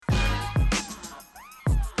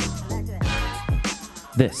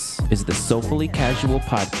This is the Soulfully Casual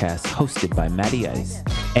podcast hosted by Matty Ice.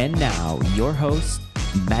 And now, your host,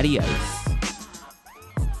 Matty Ice.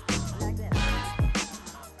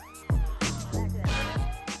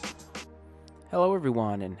 Hello,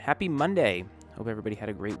 everyone, and happy Monday. Hope everybody had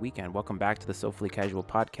a great weekend. Welcome back to the Soulfully Casual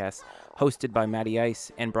podcast hosted by Matty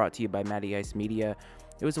Ice and brought to you by Matty Ice Media.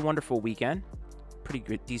 It was a wonderful weekend. Pretty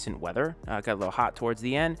good, decent weather. Got a little hot towards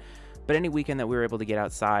the end. But any weekend that we were able to get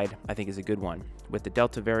outside, I think, is a good one. With the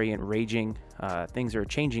Delta variant raging, things are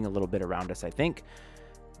changing a little bit around us, I think.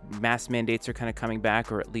 Mask mandates are kind of coming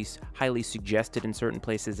back, or at least highly suggested in certain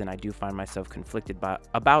places, and I do find myself conflicted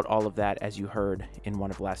about all of that, as you heard in one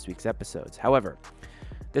of last week's episodes. However,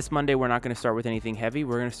 this Monday, we're not going to start with anything heavy.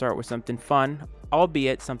 We're going to start with something fun,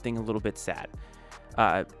 albeit something a little bit sad.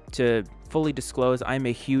 To fully disclose, I'm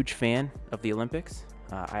a huge fan of the Olympics.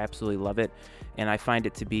 I absolutely love it, and I find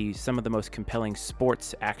it to be some of the most compelling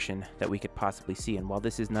sports action that we could possibly see. And while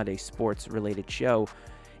this is not a sports-related show,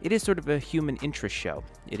 it is sort of a human interest show.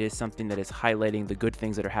 It is something that is highlighting the good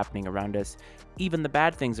things that are happening around us, even the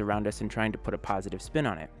bad things around us, and trying to put a positive spin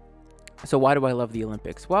on it. So why do I love the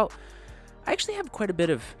Olympics? Well, I actually have quite a bit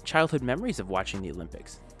of childhood memories of watching the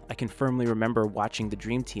Olympics. I can firmly remember watching the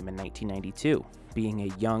Dream Team in 1992, being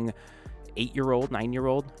a young 8-year-old,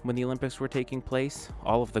 9-year-old when the Olympics were taking place.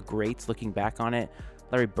 All of the greats looking back on it,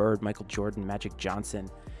 Larry Bird, Michael Jordan, Magic Johnson.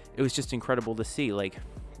 It was just incredible to see, like,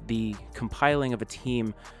 the compiling of a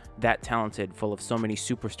team that talented, full of so many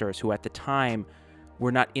superstars who at the time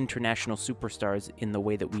were not international superstars in the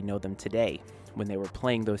way that we know them today. When they were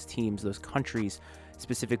playing those teams, those countries,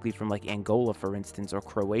 specifically from like Angola, for instance, or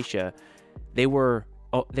Croatia, they were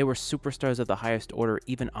superstars of the highest order,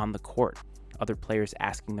 even on the court. Other players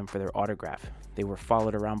asking them for their autograph. They were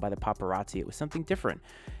followed around by the paparazzi. It was something different.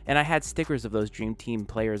 And I had stickers of those Dream Team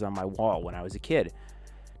players on my wall when I was a kid.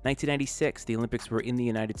 1996, the Olympics were in the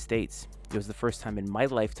United States. It was the first time in my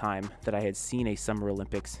lifetime that I had seen a Summer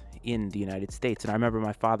Olympics in the United States. And I remember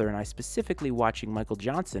my father and I specifically watching Michael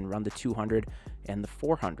Johnson run the 200 and the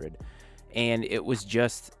 400. And it was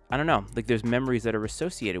just, I don't know, like there's memories that are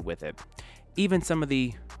associated with it. Even some of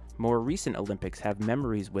the more recent Olympics have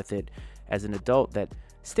memories with it as an adult that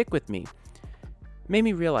stick with me. Made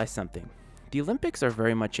me realize something. The Olympics are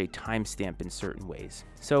very much a timestamp in certain ways.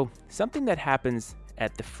 So something that happens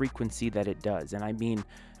at the frequency that it does, and I mean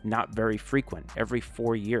not very frequent, every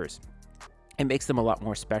 4 years, it makes them a lot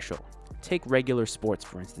more special. Take regular sports,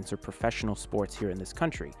 for instance, or professional sports here in this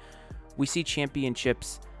country. We see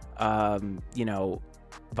championships,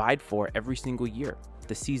 vied for every single year.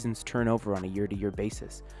 The seasons turn over on a year-to-year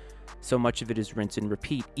basis. So much of it is rinse and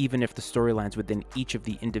repeat, even if the storylines within each of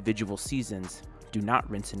the individual seasons do not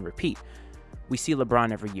rinse and repeat. We see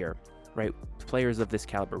LeBron every year, right? Players of this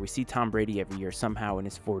caliber. We see Tom Brady every year, somehow in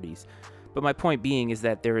his 40s. But my point being is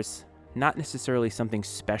that there is not necessarily something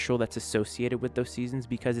special that's associated with those seasons,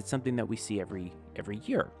 because it's something that we see every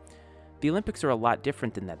year. The Olympics are a lot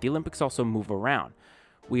different than that. The Olympics also move around.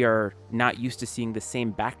 We are not used to seeing the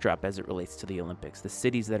same backdrop as it relates to the Olympics. The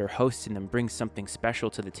cities that are hosting them bring something special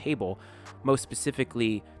to the table, most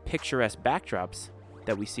specifically picturesque backdrops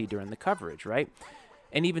that we see during the coverage, right?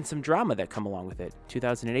 And even some drama that come along with it.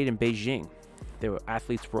 2008 in Beijing,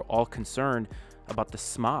 athletes were all concerned about the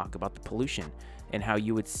smog, about the pollution, and how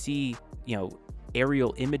you would see,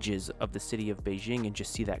 aerial images of the city of Beijing and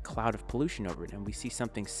just see that cloud of pollution over it. And we see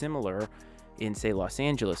something similar in, say, Los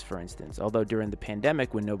Angeles, for instance. Although during the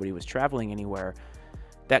pandemic, when nobody was traveling anywhere,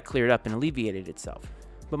 that cleared up and alleviated itself.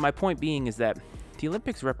 But my point being is that the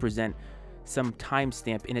Olympics represent some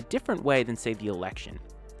timestamp in a different way than, say, the election.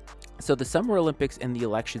 So the Summer Olympics and the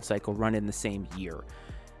election cycle run in the same year.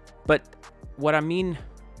 But what I mean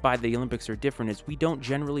by the Olympics are different is we don't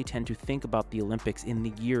generally tend to think about the Olympics in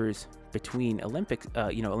the years between Olympic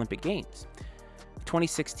Games.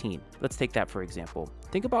 2016, let's take that for example.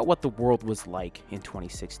 Think about what the world was like in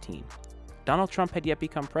 2016. Donald Trump had yet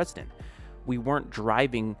become president. We were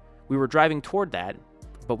driving toward that,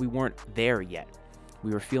 but we weren't there yet.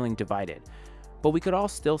 We were feeling divided. But we could all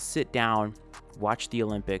still sit down, watch the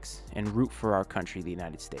Olympics, and root for our country, the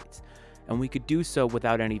United States. And we could do so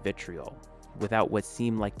without any vitriol, without what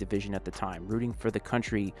seemed like division at the time. Rooting for the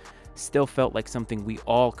country still felt like something we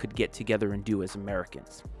all could get together and do as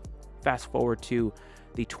Americans. Fast forward to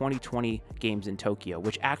the 2020 Games in Tokyo,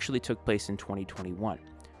 which actually took place in 2021.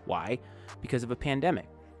 Why? Because of a pandemic.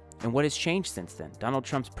 And what has changed since then? Donald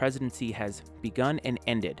Trump's presidency has begun and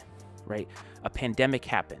ended, right? A pandemic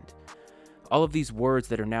happened. All of these words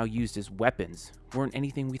that are now used as weapons weren't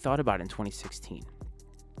anything we thought about in 2016.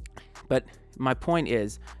 But my point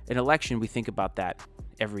is, an election, we think about that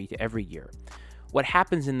every year. What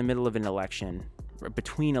happens in the middle of an election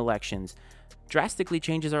between elections drastically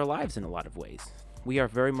changes our lives in a lot of ways. We are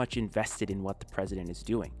very much invested in what the president is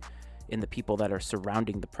doing, in the people that are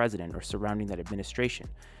surrounding the president or surrounding that administration.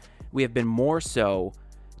 We have been more so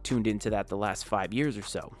tuned into that the last 5 years or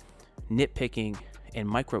so, nitpicking and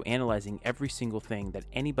microanalyzing every single thing that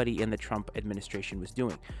anybody in the Trump administration was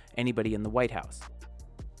doing, anybody in the White House.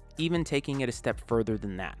 Even taking it a step further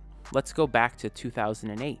than that. Let's go back to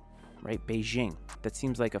 2008, right? Beijing. That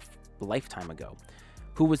seems like a lifetime ago.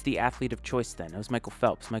 Who was the athlete of choice then? It was Michael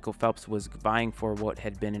Phelps. Michael Phelps was vying for what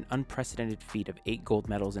had been an unprecedented feat of 8 gold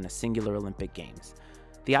medals in a singular Olympic Games.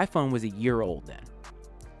 The iPhone was a year old then.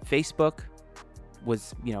 Facebook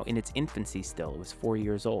was, in its infancy still. It was 4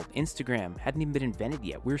 years old. Instagram hadn't even been invented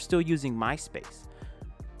yet. We were still using MySpace,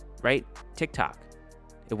 right? TikTok,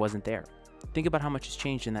 it wasn't there. Think about how much has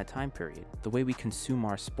changed in that time period. The way we consume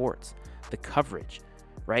our sports, the coverage,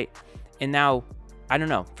 right? And now, I don't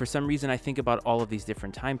know, for some reason I think about all of these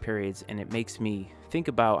different time periods and it makes me think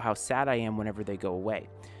about how sad I am whenever they go away.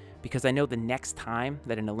 Because I know the next time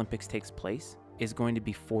that an Olympics takes place is going to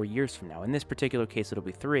be 4 years from now. In this particular case, it'll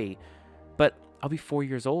be 3, but I'll be 4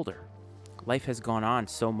 years older. Life has gone on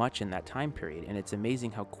so much in that time period, and it's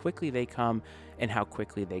amazing how quickly they come and how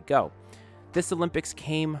quickly they go. This Olympics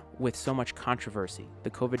came with so much controversy. The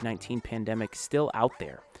COVID-19 pandemic still out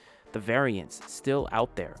there. The variants still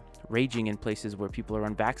out there, raging in places where people are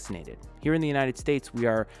unvaccinated. Here in the United States, we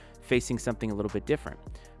are facing something a little bit different.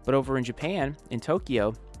 But over in Japan, in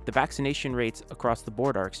Tokyo, the vaccination rates across the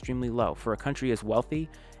board are extremely low. For a country as wealthy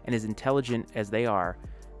and as intelligent as they are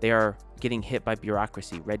getting hit by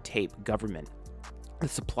bureaucracy, red tape, government. The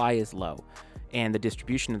supply is low, and the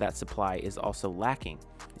distribution of that supply is also lacking.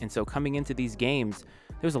 And so coming into these games,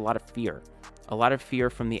 there's a lot of fear. A lot of fear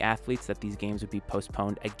from the athletes that these games would be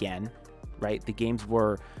postponed again, right? The games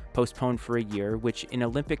were postponed for a year, which in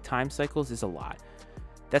Olympic time cycles is a lot.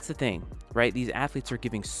 That's the thing, right? These athletes are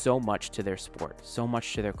giving so much to their sport, so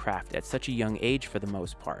much to their craft at such a young age for the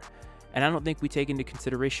most part. And I don't think we take into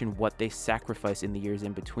consideration what they sacrifice in the years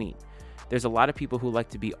in between. There's a lot of people who like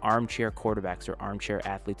to be armchair quarterbacks or armchair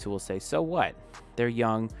athletes who will say, so what? They're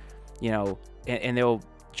young, and they'll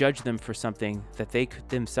judge them for something that they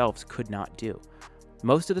themselves could not do.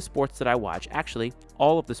 Most of the sports that I watch, actually,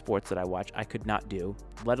 all of the sports that I watch, I could not do,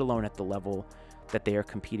 let alone at the level that they are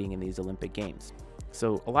competing in these Olympic Games.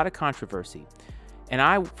 So a lot of controversy. And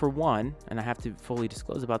I, for one, and I have to fully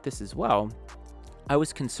disclose about this as well, I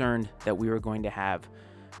was concerned that we were going to have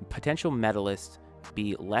potential medalists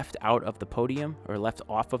be left out of the podium or left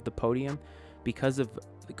off of the podium because of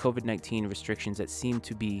the COVID-19 restrictions that seem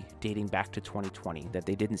to be dating back to 2020, that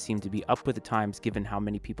they didn't seem to be up with the times given how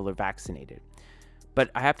many people are vaccinated.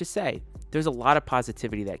 But I have to say, there's a lot of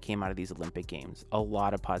positivity that came out of these Olympic Games, a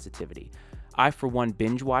lot of positivity. I, for one,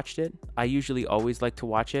 binge watched it. I usually always like to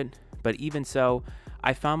watch it, but even so,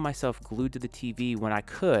 I found myself glued to the TV when I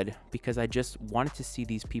could because I just wanted to see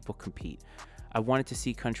these people compete. I wanted to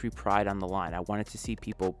see country pride on the line. I wanted to see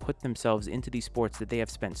people put themselves into these sports that they have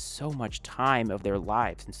spent so much time of their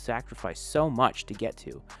lives and sacrificed so much to get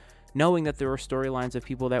to, knowing that there are storylines of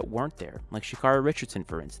people that weren't there, like Sha'Carri Richardson,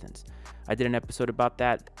 for instance. I did an episode about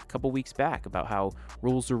that a couple weeks back, about how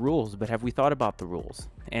rules are rules, but have we thought about the rules?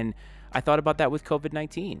 And I thought about that with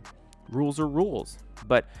COVID-19. Rules are rules,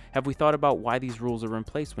 but have we thought about why these rules are in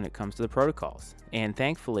place when it comes to the protocols? And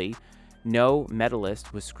thankfully, no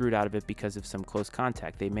medalist was screwed out of it because of some close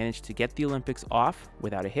contact. They managed to get the Olympics off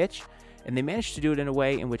without a hitch, and they managed to do it in a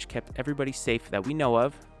way in which kept everybody safe that we know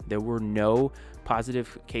of. There were no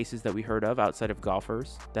positive cases that we heard of outside of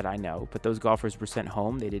golfers that I know, but those golfers were sent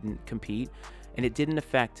home. They didn't compete, and it didn't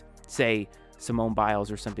affect, say, Simone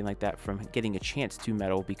Biles or something like that from getting a chance to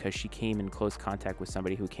medal because she came in close contact with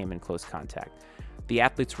somebody who came in close contact. The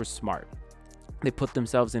athletes were smart. They put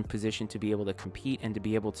themselves in position to be able to compete and to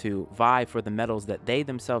be able to vie for the medals that they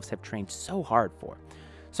themselves have trained so hard for.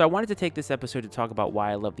 So I wanted to take this episode to talk about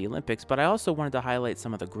why I love the Olympics, but I also wanted to highlight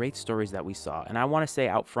some of the great stories that we saw. And I want to say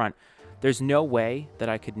out front, there's no way that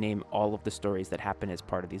I could name all of the stories that happened as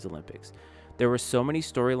part of these Olympics. There were so many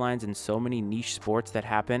storylines and so many niche sports that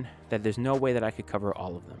happen that there's no way that I could cover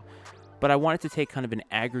all of them. But I wanted to take kind of an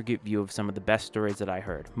aggregate view of some of the best stories that I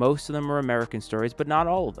heard. Most of them are American stories, but not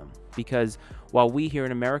all of them. Because while we here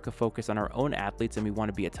in America focus on our own athletes and we want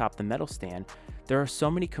to be atop the medal stand, there are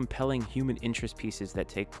so many compelling human interest pieces that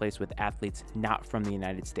take place with athletes not from the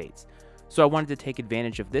United States. So I wanted to take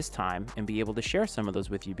advantage of this time and be able to share some of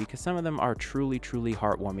those with you because some of them are truly, truly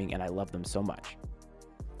heartwarming and I love them so much.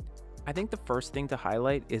 I think the first thing to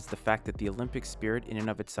highlight is the fact that the Olympic spirit in and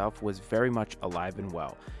of itself was very much alive and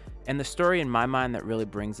well. And the story in my mind that really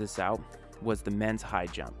brings this out was the men's high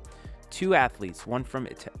jump. two athletes, one from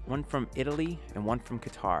Italy and one from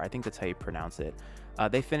Qatar. I think that's how you pronounce it.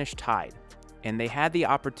 They finished tied, and they had the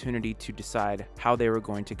opportunity to decide how they were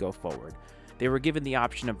going to go forward. They were given the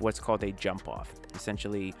option of what's called a jump off,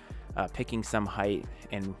 essentially picking some height,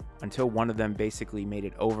 and until one of them basically made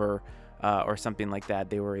it over or something like that,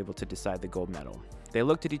 they were able to decide the gold medal. They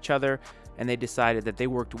looked at each other and they decided that they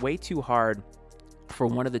worked way too hard for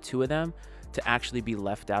one of the two of them to actually be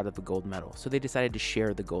left out of the gold medal. So they decided to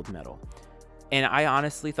share the gold medal. And I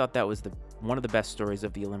honestly thought that was one of the best stories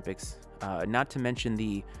of the Olympics, not to mention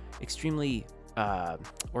the extremely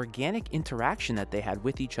organic interaction that they had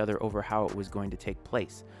with each other over how it was going to take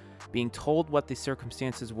place. Being told what the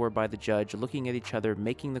circumstances were by the judge, looking at each other,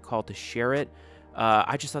 making the call to share it.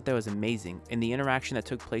 I just thought that was amazing. And the interaction that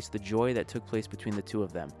took place, the joy that took place between the two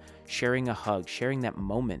of them, sharing a hug, sharing that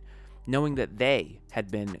moment, knowing that they had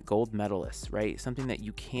been gold medalists, right? Something that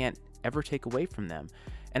you can't ever take away from them.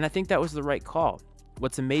 And I think that was the right call.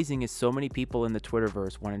 What's amazing is so many people in the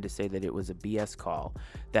Twitterverse wanted to say that it was a BS call,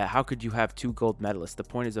 that how could you have two gold medalists? The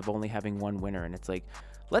point is of only having one winner. And it's like,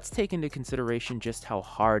 let's take into consideration just how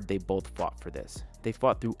hard they both fought for this. They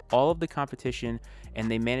fought through all of the competition and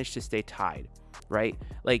they managed to stay tied, right?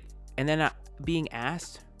 And then being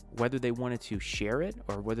asked whether they wanted to share it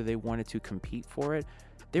or whether they wanted to compete for it,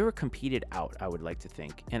 they were competed out, I would like to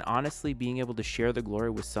think. And honestly, being able to share the glory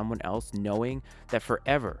with someone else, knowing that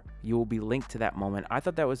forever you will be linked to that moment, I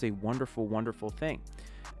thought that was a wonderful, wonderful thing.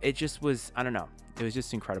 It just was, I don't know, it was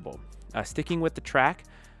just incredible. Sticking with the track,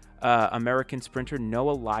 American sprinter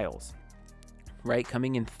Noah Lyles, right,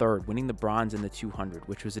 coming in third, winning the bronze in the 200,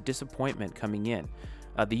 which was a disappointment coming in.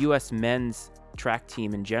 The U.S. men's track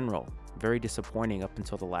team in general, very disappointing up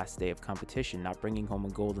until the last day of competition, not bringing home a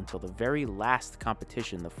gold until the very last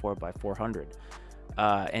competition, the 4x400.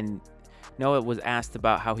 And Noah was asked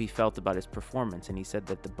about how he felt about his performance, and he said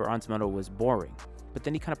that the bronze medal was boring. But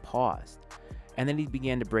then he kind of paused, and then he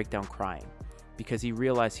began to break down crying because he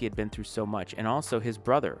realized he had been through so much. And also his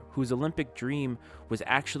brother, whose Olympic dream was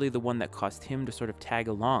actually the one that caused him to sort of tag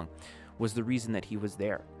along, was the reason that he was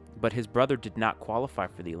there. But his brother did not qualify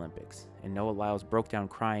for the Olympics, and Noah Lyles broke down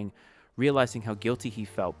crying, realizing how guilty he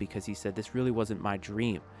felt because he said, this really wasn't my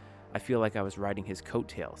dream. I feel like I was riding his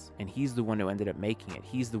coattails, and he's the one who ended up making it.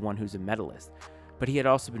 He's the one who's a medalist. But he had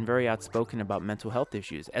also been very outspoken about mental health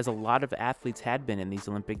issues, as a lot of athletes had been in these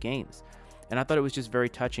Olympic Games. And I thought it was just very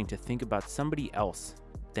touching to think about somebody else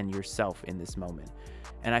than yourself in this moment.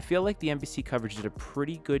 And I feel like the NBC coverage did a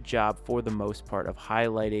pretty good job for the most part of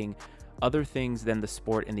highlighting other things than the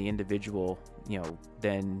sport and the individual,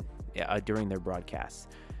 during their broadcasts.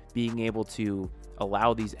 Being able to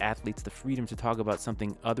allow these athletes the freedom to talk about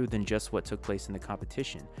something other than just what took place in the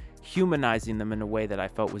competition, humanizing them in a way that I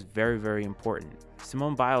felt was very, very important.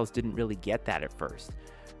 Simone Biles didn't really get that at first,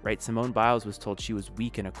 right? Simone Biles was told she was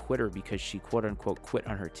weak and a quitter because she quote unquote quit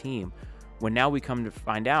on her team, when now we come to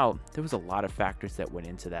find out there was a lot of factors that went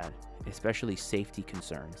into that, especially safety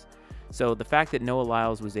concerns. So the fact that Noah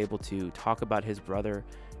Lyles was able to talk about his brother,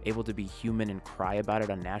 able to be human and cry about it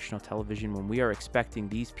on national television when we are expecting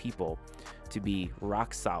these people to be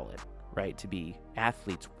rock solid, right? To be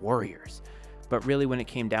athletes, warriors. But really, when it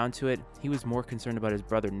came down to it, he was more concerned about his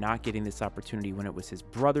brother not getting this opportunity when it was his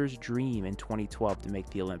brother's dream in 2012 to make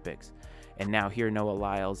the Olympics. And now here Noah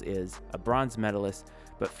Lyles is a bronze medalist,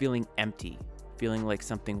 but feeling empty, feeling like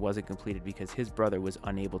something wasn't completed because his brother was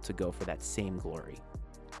unable to go for that same glory.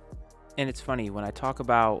 And it's funny, when I talk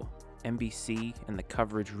about NBC and the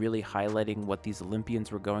coverage really highlighting what these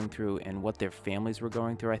Olympians were going through and what their families were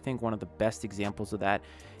going through, I think one of the best examples of that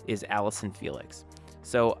is Allyson Felix.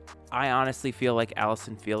 So I honestly feel like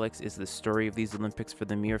Allyson Felix is the story of these Olympics for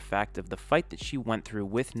the mere fact of the fight that she went through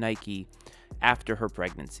with Nike after her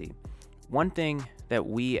pregnancy. One thing that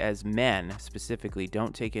we as men specifically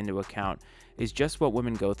don't take into account is just what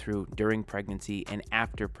women go through during pregnancy and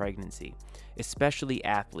after pregnancy, especially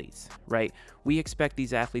athletes, right? We expect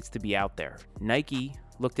these athletes to be out there. Nike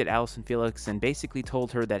looked at Allyson Felix and basically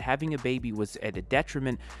told her that having a baby was at a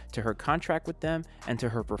detriment to her contract with them and to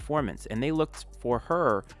her performance. And they looked for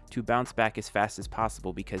her to bounce back as fast as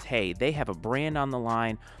possible because, hey, they have a brand on the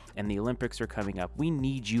line and the Olympics are coming up. We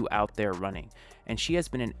need you out there running. And she has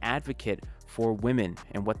been an advocate for women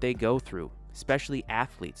and what they go through, especially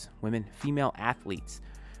athletes, women, female athletes,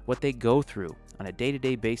 what they go through on a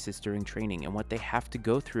day-to-day basis during training and what they have to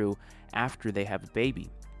go through after they have a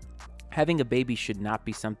baby. Having a baby should not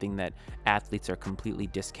be something that athletes are completely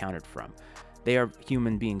discounted from. They are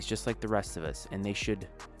human beings just like the rest of us, and they should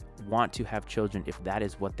want to have children if that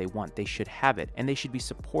is what they want. They should have it, and they should be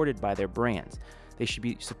supported by their brands. They should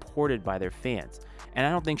be supported by their fans. And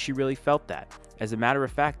I don't think she really felt that. As a matter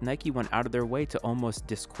of fact, Nike went out of their way to almost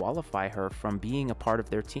disqualify her from being a part of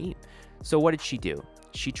their team. So what did she do?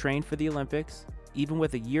 She trained for the Olympics. Even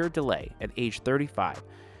with a year delay, at age 35,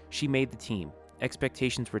 she made the team.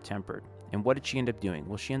 Expectations were tempered. And what did she end up doing?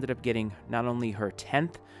 Well, she ended up getting not only her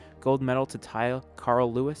 10th gold medal to tie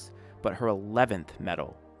Carl Lewis, but her 11th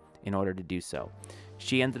medal in order to do so.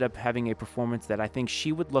 She ended up having a performance that I think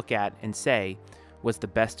she would look at and say was the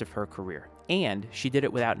best of her career. And she did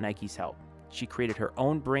it without Nike's help. She created her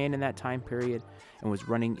own brand in that time period and was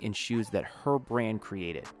running in shoes that her brand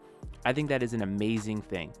created. I think that is an amazing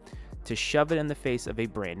thing, to shove it in the face of a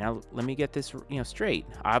brand. Now, let me get this straight.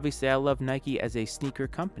 Obviously, I love Nike as a sneaker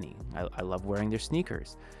company. I love wearing their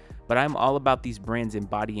sneakers. But I'm all about these brands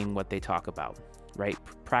embodying what they talk about, right?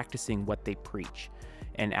 Practicing what they preach.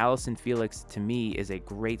 And Allyson Felix, to me, is a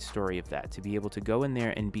great story of that, to be able to go in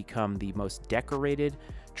there and become the most decorated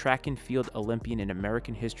track and field Olympian in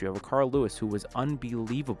American history over Carl Lewis, who was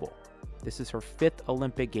unbelievable. This is her 5th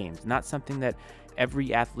Olympic Games, not something that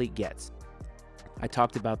every athlete gets. I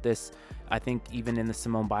talked about this, I think, even in the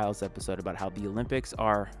Simone Biles episode, about how the Olympics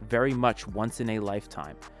are very much once in a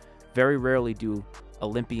lifetime. Very rarely do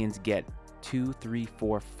Olympians get 2, 3,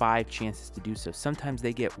 4, 5 chances to do so. Sometimes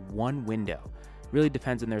they get one window. Really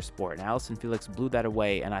depends on their sport. And Allyson Felix blew that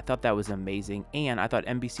away, and I thought that was amazing. And I thought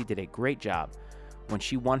NBC did a great job when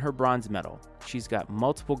she won her bronze medal. She's got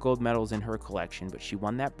multiple gold medals in her collection, but she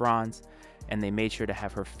won that bronze, and they made sure to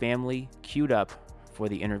have her family queued up for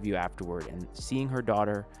the interview afterward. And seeing her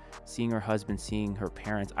daughter, seeing her husband, seeing her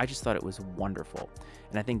parents, I just thought it was wonderful.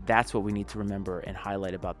 And I think that's what we need to remember and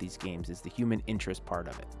highlight about these games, is the human interest part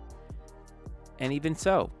of it. And even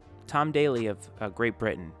so, Tom Daley of Great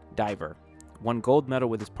Britain, diver, won gold medal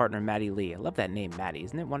with his partner Maddie Lee. I love that name, Maddie.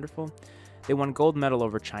 Isn't it wonderful? They won gold medal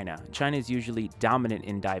over China. China is usually dominant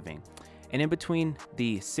in diving. And in between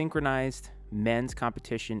the synchronized men's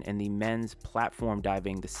competition and the men's platform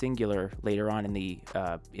diving, the singular, later on in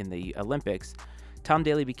the Olympics, Tom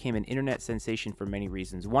Daley became an internet sensation for many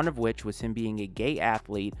reasons, one of which was him being a gay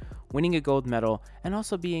athlete, winning a gold medal, and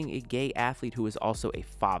also being a gay athlete who was also a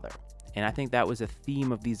father. And I think that was a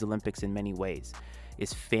theme of these Olympics in many ways,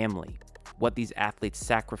 is family. What these athletes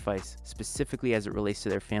sacrifice specifically as it relates to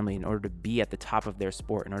their family in order to be at the top of their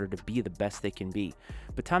sport, in order to be the best they can be.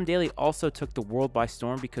 But Tom Daley also took the world by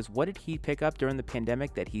storm, because what did he pick up during the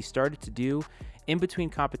pandemic that he started to do in between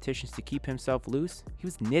competitions to keep himself loose? He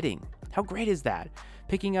was knitting. How great is that?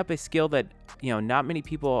 Picking up a skill that, not many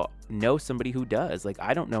people know somebody who does. Like,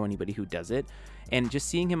 I don't know anybody who does it. And just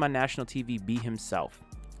seeing him on national TV be himself,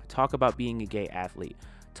 talk about being a gay athlete,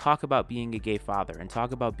 talk about being a gay father, and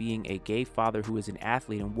talk about being a gay father who is an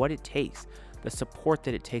athlete and what it takes, the support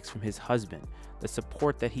that it takes from his husband, the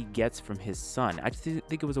support that he gets from his son. I just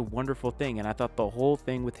think it was a wonderful thing, and I thought the whole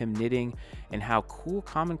thing with him knitting and how cool,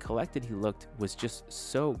 calm, and collected he looked was just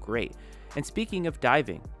so great. And speaking of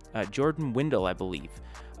diving, Jordan Windle, I believe,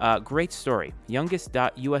 great story. Youngest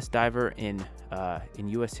U.S. diver in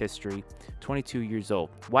U.S. history, 22 years old.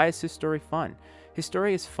 Why is his story fun? His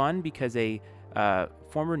story is fun because a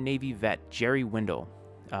former Navy vet, Jerry Windle,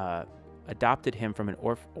 adopted him from an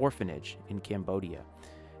orphanage in Cambodia.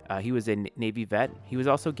 He was a Navy vet. He was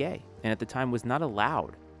also gay, and at the time was not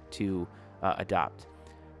allowed to adopt.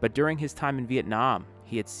 But during his time in Vietnam,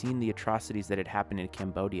 he had seen the atrocities that had happened in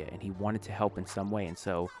Cambodia, and he wanted to help in some way. And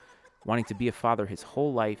so, wanting to be a father his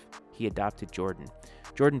whole life, he adopted Jordan.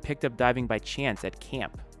 Jordan picked up diving by chance at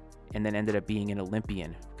camp, and then ended up being an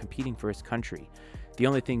Olympian, competing for his country. The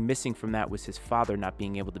only thing missing from that was his father not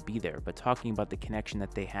being able to be there, but talking about the connection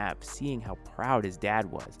that they have, seeing how proud his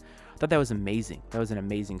dad was. I thought that was amazing. That was an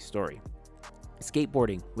amazing story.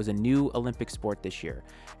 Skateboarding was a new Olympic sport this year.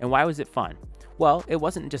 And why was it fun? Well, it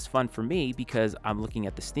wasn't just fun for me because I'm looking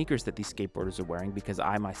at the sneakers that these skateboarders are wearing, because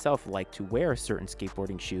I myself like to wear certain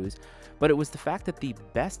skateboarding shoes, but it was the fact that the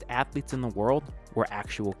best athletes in the world were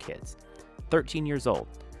actual kids. 13 years old,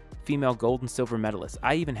 female gold and silver medalists.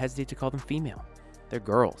 I even hesitate to call them female. They're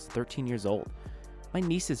girls, 13 years old. My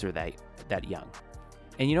nieces are that young.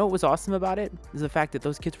 And you know what was awesome about it? Is the fact that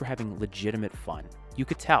those kids were having legitimate fun. You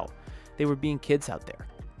could tell they were being kids out there.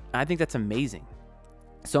 And I think that's amazing.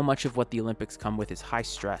 So much of what the Olympics come with is high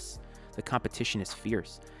stress. The competition is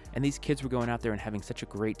fierce. And these kids were going out there and having such a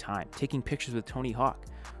great time, taking pictures with Tony Hawk,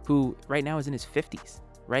 who right now is in his 50s,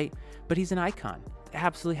 right? But he's an icon.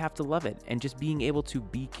 Absolutely have to love it. And just being able to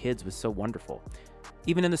be kids was so wonderful.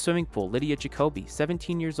 Even in the swimming pool, Lydia Jacoby,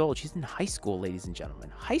 17 years old. She's in high school, ladies and gentlemen.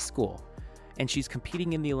 High school. And she's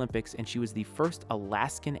competing in the Olympics, and she was the first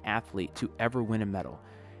Alaskan athlete to ever win a medal.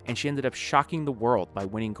 And she ended up shocking the world by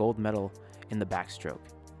winning gold medal in the backstroke.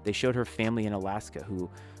 They showed her family in Alaska who,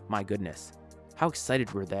 my goodness, how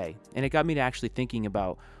excited were they? And it got me to actually thinking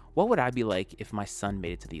about what would I be like if my son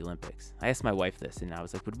made it to the Olympics? I asked my wife this and I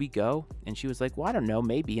was like, would we go? And she was like, well, I don't know,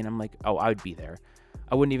 maybe. And I'm like, oh, I would be there.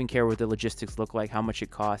 I wouldn't even care what the logistics look like, how much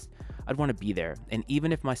it cost. I'd want to be there. And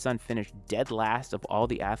even if my son finished dead last of all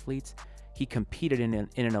the athletes, he competed in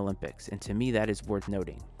an Olympics. And to me, that is worth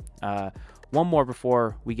noting. One more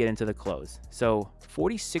before we get into the close. So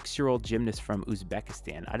 46-year-old gymnast from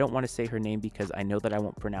Uzbekistan. I don't want to say her name because I know that I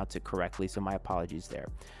won't pronounce it correctly, so my apologies there.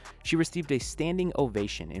 She received a standing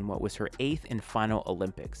ovation in what was her 8th and final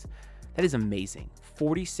Olympics. That is amazing.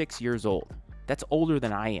 46 years old. That's older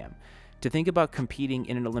than I am. To think about competing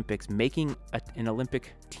in an Olympics, making an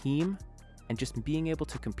Olympic team, and just being able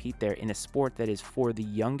to compete there in a sport that is for the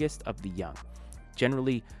youngest of the young.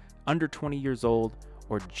 Generally, under 20 years old,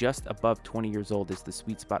 or just above 20 years old is the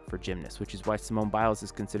sweet spot for gymnasts, which is why Simone Biles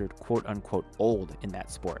is considered quote unquote old in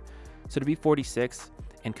that sport. So to be 46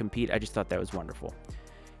 and compete, I just thought that was wonderful.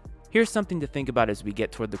 Here's something to think about as we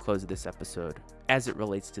get toward the close of this episode as it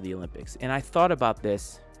relates to the Olympics. And I thought about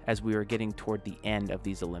this as we were getting toward the end of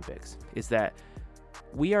these Olympics, is that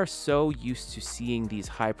we are so used to seeing these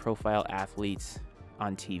high profile athletes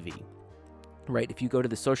on TV. Right, if you go to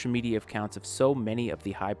the social media accounts of so many of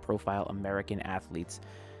the high-profile American athletes,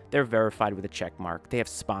 they're verified with a check mark. They have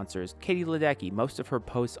sponsors. Katie Ledecky, most of her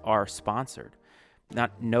posts are sponsored.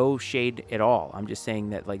 No shade at all. I'm just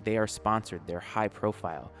saying that they are sponsored. They're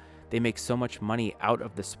high-profile. They make so much money out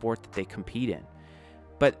of the sport that they compete in.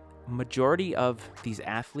 But majority of these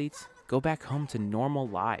athletes go back home to normal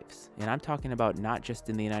lives, and I'm talking about not just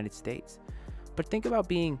in the United States. But think about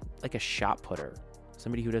being like a shot putter.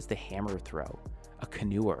 Somebody who does the hammer throw, a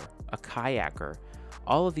canoeer, a kayaker,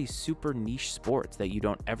 all of these super niche sports that you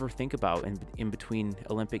don't ever think about in between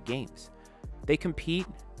Olympic Games. They compete,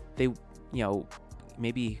 they,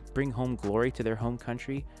 maybe bring home glory to their home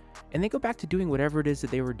country, and they go back to doing whatever it is that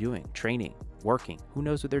they were doing, training, working, who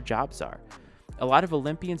knows what their jobs are. A lot of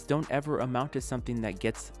Olympians don't ever amount to something that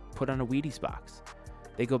gets put on a Wheaties box.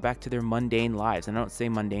 They go back to their mundane lives. And I don't say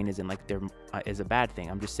mundane as in is a bad thing.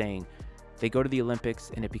 I'm just saying they go to the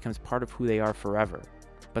Olympics and it becomes part of who they are forever.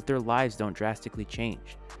 But their lives don't drastically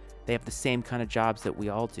change. They have the same kind of jobs that we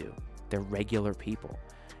all do. They're regular people.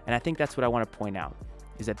 And I think that's what I want to point out,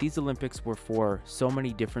 is that these Olympics were for so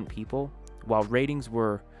many different people. While ratings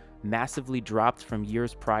were massively dropped from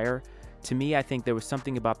years prior, to me, I think there was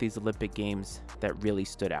something about these Olympic Games that really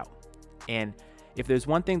stood out. And if there's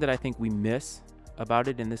one thing that I think we miss about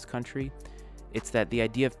it in this country, it's that the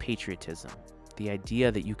idea of patriotism, the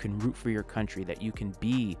idea that you can root for your country, that you can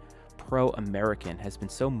be pro-American has been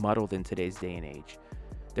so muddled in today's day and age.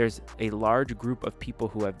 There's a large group of people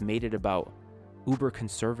who have made it about uber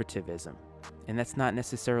conservatism, and that's not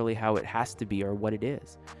necessarily how it has to be or what it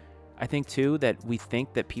is. I think too that we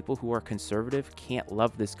think that people who are conservative can't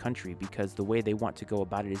love this country because the way they want to go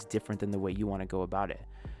about it is different than the way you want to go about it.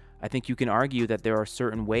 I think you can argue that there are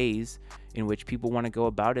certain ways in which people want to go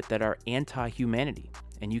about it that are anti-humanity,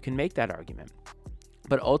 and you can make that argument.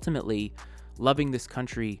 But ultimately, loving this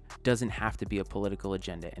country doesn't have to be a political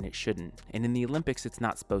agenda, and it shouldn't. And in the Olympics, it's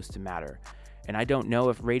not supposed to matter. And I don't know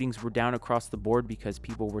if ratings were down across the board because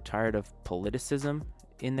people were tired of politicism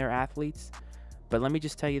in their athletes. But let me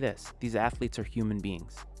just tell you this, these athletes are human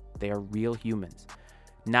beings. They are real humans.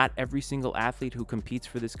 Not every single athlete who competes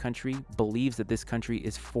for this country believes that this country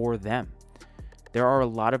is for them. There are a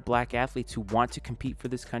lot of black athletes who want to compete for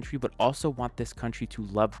this country, but also want this country to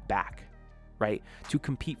love back, right? To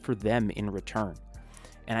compete for them in return.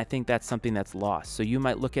 And I think that's something that's lost. So you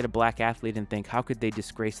might look at a black athlete and think, how could they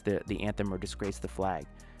disgrace the anthem or disgrace the flag?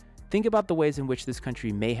 Think about the ways in which this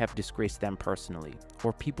country may have disgraced them personally,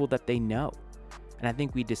 or people that they know. And I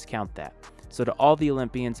think we discount that. So to all the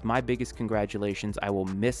Olympians, my biggest congratulations. I will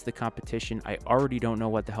miss the competition. I already don't know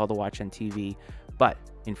what the hell to watch on TV. But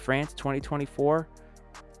in France 2024,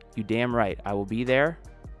 you damn right, I will be there.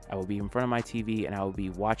 I will be in front of my TV and I will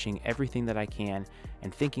be watching everything that I can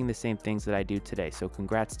and thinking the same things that I do today. So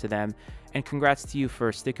congrats to them, and congrats to you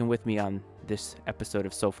for sticking with me on this episode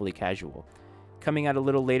of Soulfully Casual. Coming out a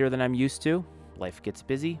little later than I'm used to. Life gets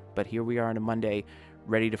busy, but here we are on a Monday,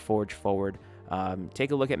 ready to forge forward.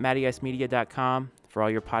 Take a look at MattyIceMedia.com for all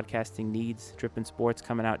your podcasting needs. Drippin' Sports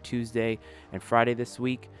coming out Tuesday and Friday this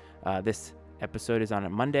week. This episode is on a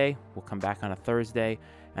Monday. We'll come back on a Thursday.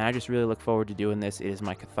 And I just really look forward to doing this. It is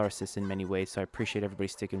my catharsis in many ways, so I appreciate everybody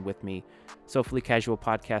sticking with me. Soulfully Casual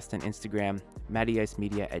Podcast on Instagram,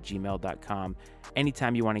 MattyIceMedia@gmail.com.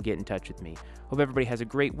 Anytime you want to get in touch with me. Hope everybody has a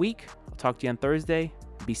great week. I'll talk to you on Thursday.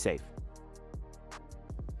 Be safe.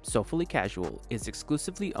 Soulfully Casual is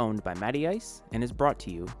exclusively owned by Matty Ice and is brought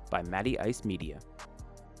to you by Matty Ice Media.